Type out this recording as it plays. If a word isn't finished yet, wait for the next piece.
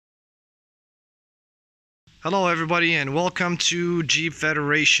Hello everybody and welcome to Jeep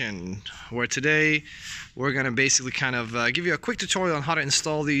Federation, where today we're going to basically kind of give you a quick tutorial on how to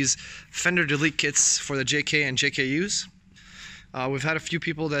install these fender delete kits for the JK and JKUs. We've had a few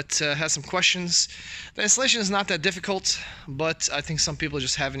people that had some questions. The installation is not that difficult, but I think some people are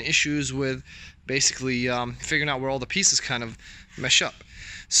just having issues with basically figuring out where all the pieces kind of mesh up.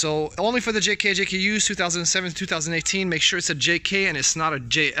 So only for the JK JKUs 2007 to 2018, make sure it's a JK and it's not a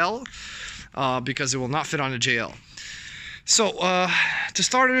JL. Because it will not fit on a JL. So to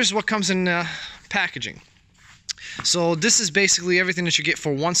starters, what comes in packaging? So this is basically everything that you get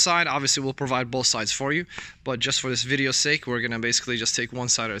for one side. Obviously we'll provide both sides for you, but just for this video's sake, we're gonna basically just take one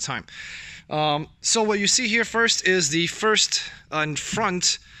side at a time. So what you see here first is the first and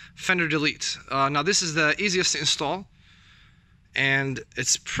front fender delete. Now this is the easiest to install, and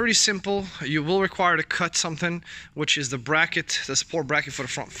it's pretty simple. You will require to cut something, which is the bracket, the support bracket for the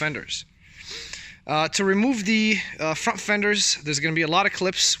front fenders. To remove the front fenders, there's going to be a lot of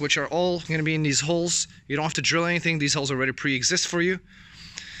clips, which are all going to be in these holes. You don't have to drill anything. These holes already pre-exist for you.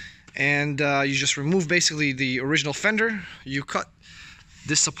 And you just remove basically the original fender. You cut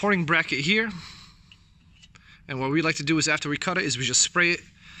this supporting bracket here. And what we like to do is after we cut it is we just spray it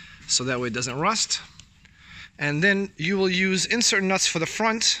so that way it doesn't rust. And then you will use insert nuts for the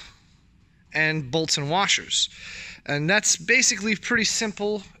front and bolts and washers. And that's basically pretty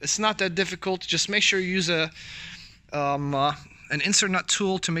simple. It's not that difficult. Just make sure you use an insert nut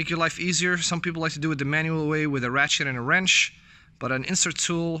tool to make your life easier. Some people like to do it the manual way with a ratchet and a wrench, but an insert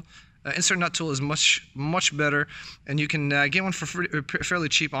nut tool is much better, and you can get one for fairly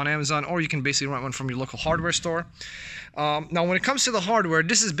cheap on Amazon, or you can basically rent one from your local hardware store. Now when it comes to the hardware,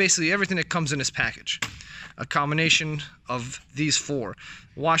 this is basically everything that comes in this package. A combination of these four: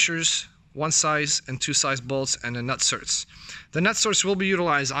 washers, one size and two size bolts, and the nut certs. The nut certs will be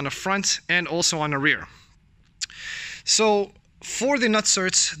utilized on the front and also on the rear. So for the nut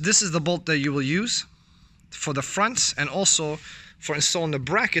certs, this is the bolt that you will use for the front and also for installing the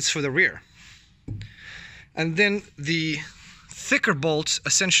brackets for the rear. And then the thicker bolt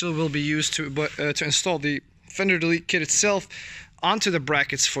essentially will be used to install the fender delete kit itself onto the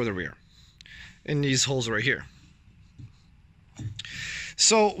brackets for the rear in these holes right here.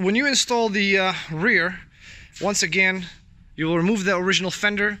 So when you install the rear, once again, you will remove the original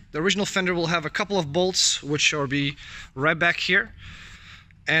fender. The original fender will have a couple of bolts, which will be right back here,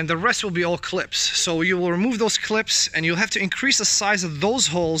 and the rest will be all clips. So you will remove those clips, and you'll have to increase the size of those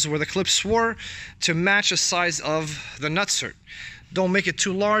holes where the clips were to match the size of the nut cert. Don't make it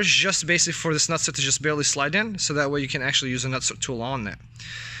too large, just basically for this nut cert to just barely slide in, so that way you can actually use a nut cert tool on that.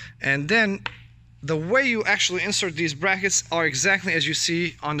 And then the way you actually insert these brackets are exactly as you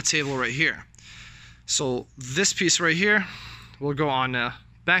see on the table right here. So this piece right here will go on the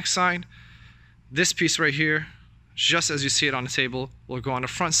back side. This piece right here, just as you see it on the table, will go on the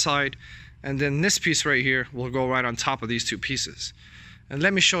front side. And then this piece right here will go right on top of these two pieces. And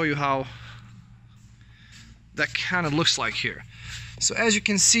let me show you how that kind of looks like here. So as you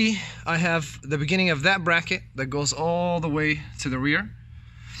can see, I have the beginning of that bracket that goes all the way to the rear.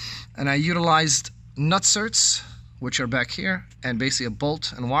 And I utilized nut certs, which are back here, and basically a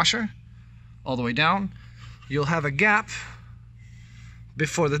bolt and washer all the way down. You'll have a gap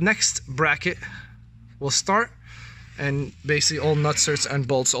before the next bracket will start, and basically all nut certs and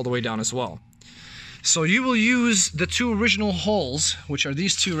bolts all the way down as well. So you will use the two original holes, which are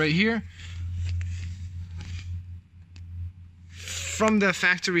these two right here, from the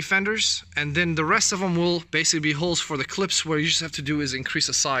factory fenders, and then the rest of them will basically be holes for the clips, where you just have to do is increase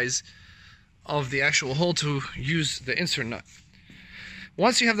the size of the actual hole to use the insert nut.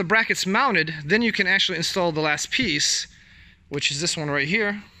 Once you have the brackets mounted, then you can actually install the last piece, which is this one right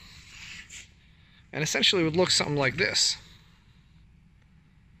here, and essentially it would look something like this.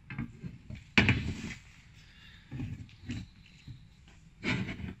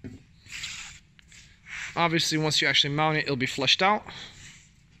 Obviously once you actually mount it, it'll be fleshed out.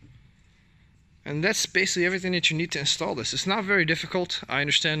 And that's basically everything that you need to install this. It's not very difficult. I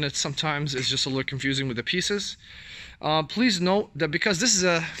understand that sometimes it's just a little confusing with the pieces. Please note that because this is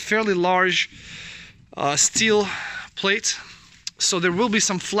a fairly large steel plate, so there will be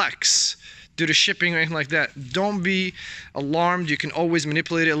some flex due to shipping or anything like that. Don't be alarmed. You can always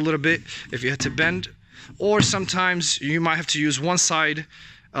manipulate it a little bit if you had to bend, or sometimes you might have to use one side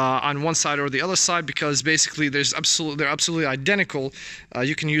on one side or the other side, because basically they're absolutely identical.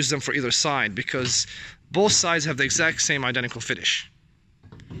 You can use them for either side because both sides have the exact same identical finish.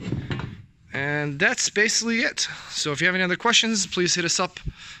 And that's basically it. So if you have any other questions, please hit us up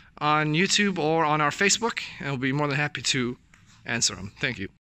on YouTube or on our Facebook, and we'll be more than happy to answer them. Thank you.